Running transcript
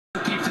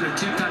a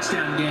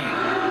 2-touchdown game.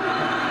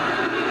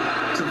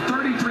 So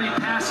 33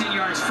 passing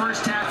yards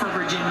first half for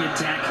Virginia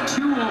Tech,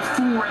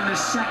 2:04 in the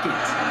second.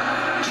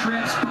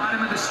 Trips,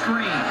 bottom of the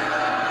screen.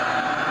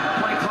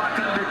 Play clock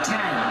under 10.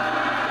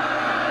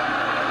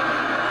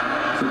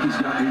 So he's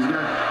got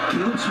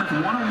Caleb Smith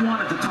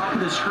one-on-one at the top of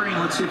the screen.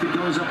 Let's see if it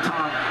goes up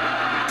top.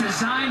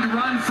 Designed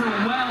run for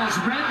Wells.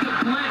 Read the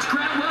blitz.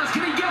 Grant Wells,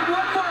 can he get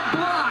one more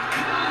block?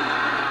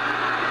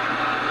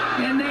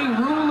 And they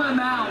rule him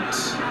out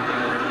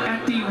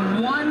at the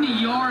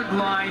 1-yard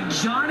line.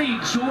 Johnny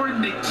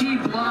Jordan, the key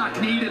block,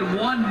 needed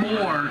one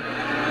more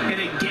and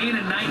a gain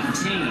of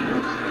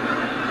 19.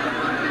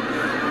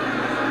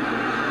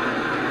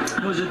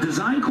 It was a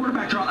design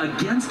quarterback draw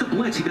against the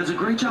blitz. He does a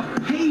great job.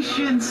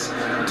 Patience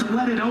to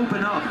let it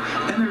open up.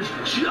 And there's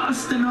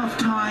just enough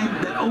time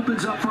that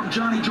opens up from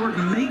Johnny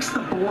Jordan, makes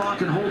the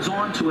block and holds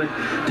on to it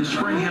to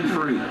spring him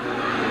free.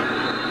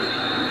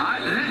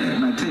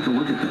 And I take a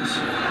look at this.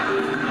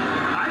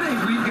 I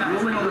think we've got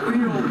rolling on the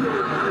field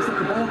is that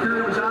the ball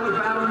carrier was out of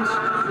bounds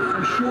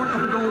and short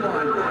of the goal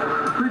line.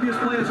 The previous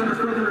play is under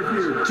further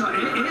review. So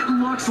it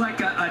looks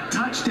like a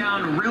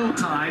touchdown real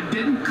time.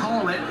 Didn't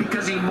call it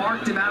because he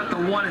marked him out at the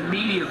 1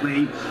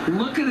 immediately.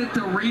 Looking at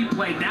the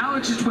replay, now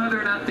it's just whether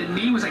or not the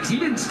knee was like, he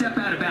didn't step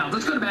out of bounds.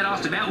 Let's go to Matt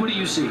Austin. Matt, what do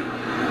you see?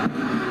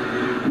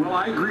 Well,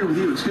 I agree with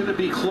you. It's going to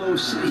be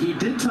close. He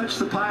did touch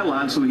the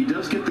pylon, so he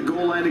does get the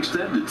goal line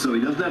extended. So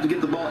he doesn't have to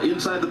get the ball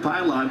inside the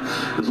pylon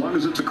as long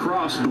as it's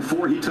across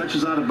before he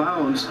touches out of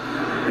bounds.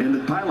 And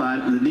the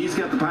pylon, the knee's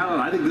got the pylon.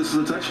 I think this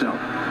is a touchdown.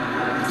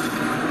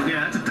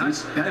 Yeah, that's a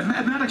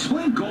touchdown. Matt,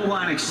 explain goal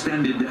line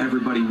extended to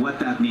everybody, what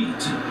that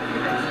means.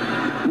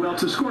 Well,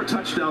 to score a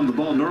touchdown, the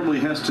ball normally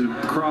has to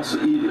cross the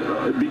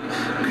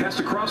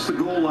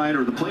goal line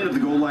or the plane of the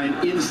goal line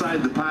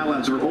inside the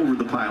pylons or over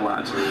the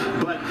pylons.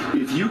 But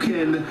if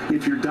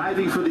you're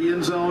diving for the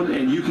end zone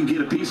and you can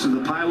get a piece of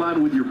the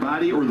pylon with your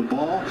body or the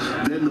ball,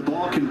 then the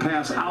ball can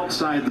pass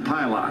outside the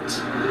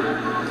pylons.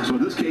 So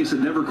in this case, it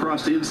never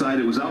crossed inside,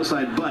 it was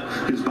outside, but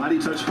his body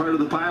touched part of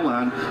the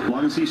pylon. As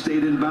long as he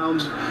stayed in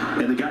bounds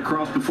and it got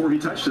crossed before he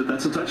touched it,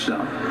 that's a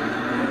touchdown.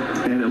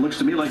 And it looks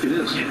to me like it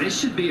is. Yeah, this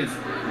should be a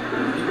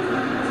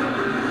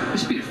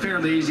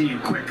fairly easy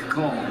and quick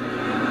call.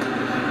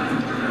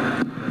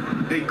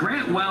 Hey,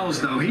 Grant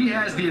Wells, though, he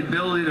has the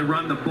ability to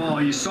run the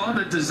ball. You saw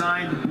the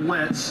designed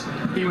blitz.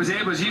 He was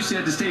able, as you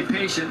said, to stay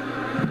patient,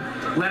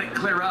 let it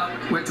clear up,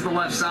 went to the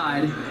left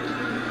side.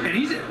 And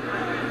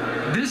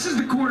this is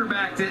the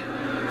quarterback that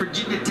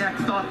Virginia Tech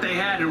thought they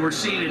had, and we're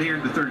seeing it here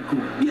in the third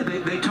quarter. Yeah,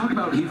 they talk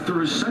about he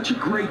throws such a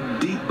great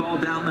deep ball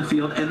down the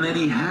field, and then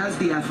he has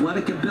the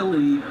athletic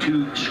ability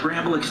to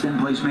scramble,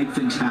 extend plays, make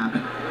things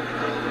happen.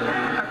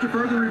 After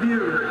further review,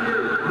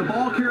 the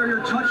ball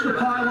carrier touched the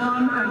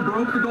pylon and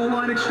broke the goal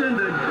line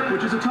extended,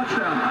 which is a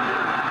touchdown.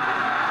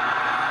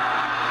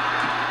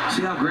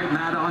 See how great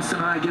Matt Austin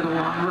and I get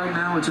along right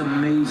now? It's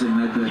amazing.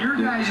 Your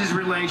guys'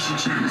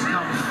 relationship has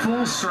come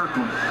full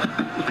circle.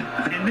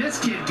 And this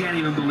kid can't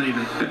even believe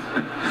it.